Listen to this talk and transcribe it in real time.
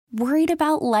Worried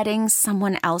about letting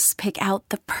someone else pick out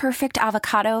the perfect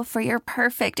avocado for your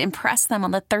perfect impress them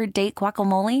on the third date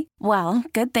guacamole? Well,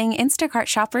 good thing Instacart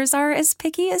shoppers are as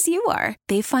picky as you are.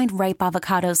 They find ripe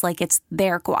avocados like it's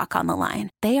their guac on the line.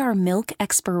 They are milk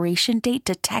expiration date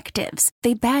detectives.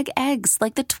 They bag eggs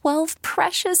like the 12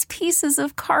 precious pieces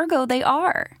of cargo they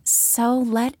are. So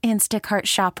let Instacart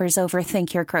shoppers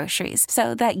overthink your groceries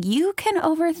so that you can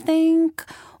overthink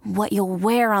what you'll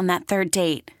wear on that third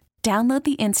date. Download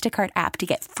the Instacart app to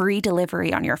get free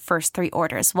delivery on your first 3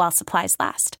 orders while supplies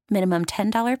last. Minimum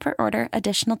 $10 per order.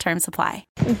 Additional terms apply.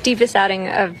 Deepest outing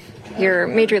of your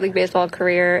Major League Baseball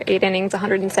career, 8 innings,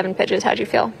 107 pitches. How'd you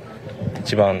feel?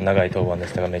 一番長い登板で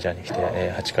したがメジャーに来て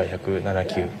8回107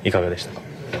球いかがでしたか？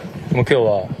もう今日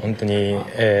は本当に、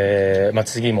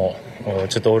次も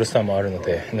ちょっとオールスターもあるの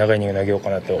で長いイニング投げよう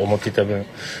かなと思っていた分、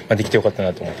できてよかった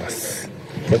なと思ってます。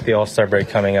With the All-Star break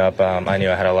coming up, I knew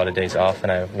I had a lot of days off,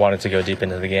 and I wanted to go deep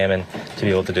into the game, and to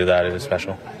be able to do that, it was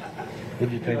special. What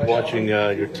did you think watching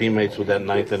your teammates with that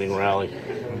ninth inning rally?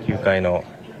 9回の、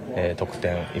得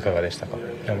点いかがでしたか？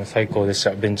いやもう最高でし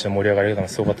た。ベンチの盛り上がりが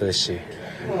すごかったですし、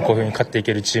こういう風に勝ってい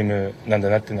けるチームなんだ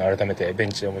なっていうのを改めてベン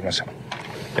チで思いました。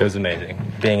It was amazing.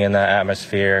 Being in that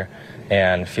atmosphere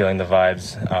and feeling the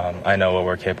vibes, I know what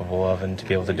we're capable of, and to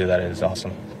be able to do that is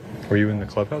awesome. Were you in the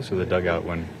clubhouse or the dugout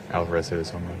when Alvarez hit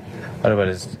his home run? アルバ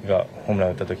レスがホームラン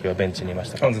打った時はベンチにいま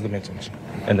したか？ずっとベンチにいまし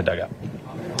た。In the dugout.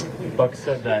 Buck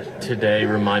said that today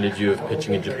reminded you of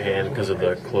pitching in Japan because of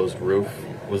the closed roof.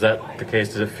 Was that the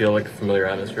case? Does it feel like a familiar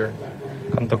atmosphere?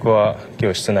 監督は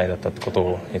今日室内だったこ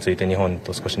とについて日本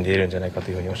と少し似ているんじゃないかと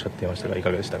いうふうにおっしゃっていましたがい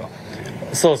かがでしたか？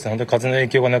そうですね、本当に風の影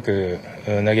響がなく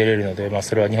投げれるので、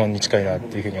それは日本に近いな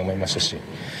というふうに思いましたし、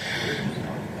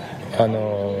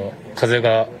風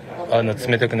が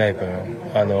冷たくない分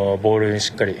ボールに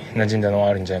しっかり馴染んだのは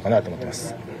あるんじゃないかなと思ってま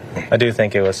す。I do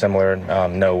think it was similar,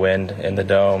 no wind in the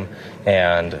dome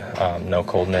and no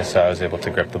coldness, so I was able to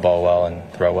grip the ball well and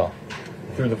throw well.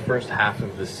 Through the first half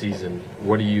of the season,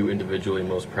 what are you individually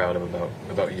most proud of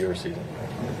about your season?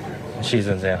 シー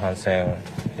ズン前半戦、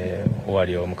終わ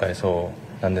りを迎えそ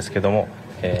うなんですけども、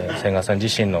千賀さん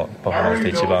自身のパフォーマンスで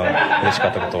一番嬉しか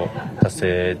ったことを達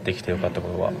成できてよかったこ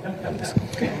とは何ですか？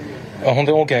本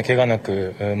当に大きな怪我な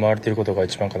く回れていることが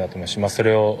一番かなと思いますし、そ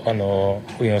れを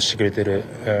運用してくれている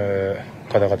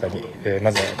方々に、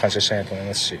まずは感謝したいなと思い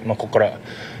ますし、ここから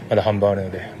まだ半分ある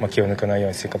ので、気を抜かないよう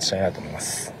に生活したいなと思いま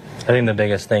す。I think the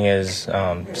biggest thing is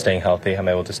staying healthy. I'm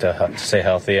able to stay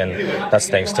healthy, and that's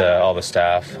thanks to all the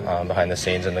staff behind the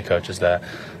scenes and the coaches that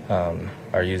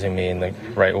are using me in the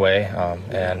right way.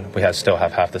 And we still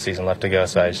have half the season left to go,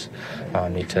 so I just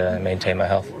need to maintain my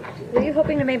health. Were you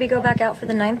hoping to maybe go back out for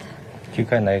the ninth? 9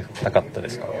回なかったで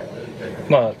すか？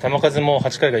球数も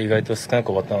8回が意外と少な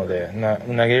く終わったので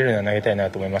投げれるのは投げたいな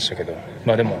と思いましたけど、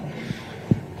でも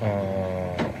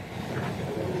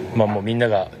もうみんな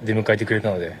が出迎えてくれた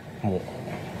のでもう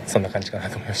そんな感じかな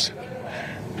と思いまし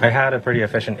た。I had a pretty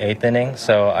efficient 8th inning,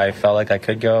 so I felt like I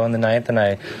could go in the 9th, and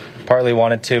I partly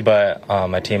wanted to, but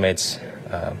my teammates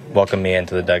welcomed me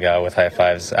into the dugout with high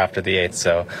fives after the 8th,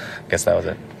 so I guess that was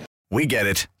it. We get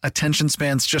it. Attention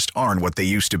spans just aren't what they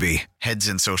used to be. Heads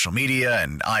in social media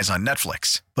and eyes on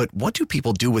Netflix. But what do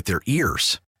people do with their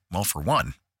ears? Well, for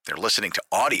one, they're listening to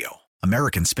audio.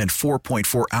 Americans spend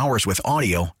 4.4 hours with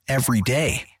audio every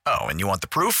day. Oh, and you want the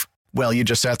proof? Well, you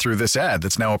just sat through this ad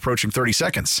that's now approaching 30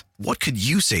 seconds. What could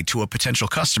you say to a potential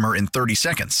customer in 30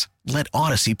 seconds? Let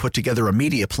Odyssey put together a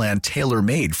media plan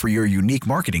tailor-made for your unique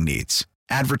marketing needs.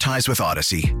 Advertise with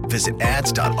Odyssey. Visit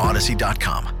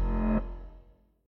ads.odyssey.com.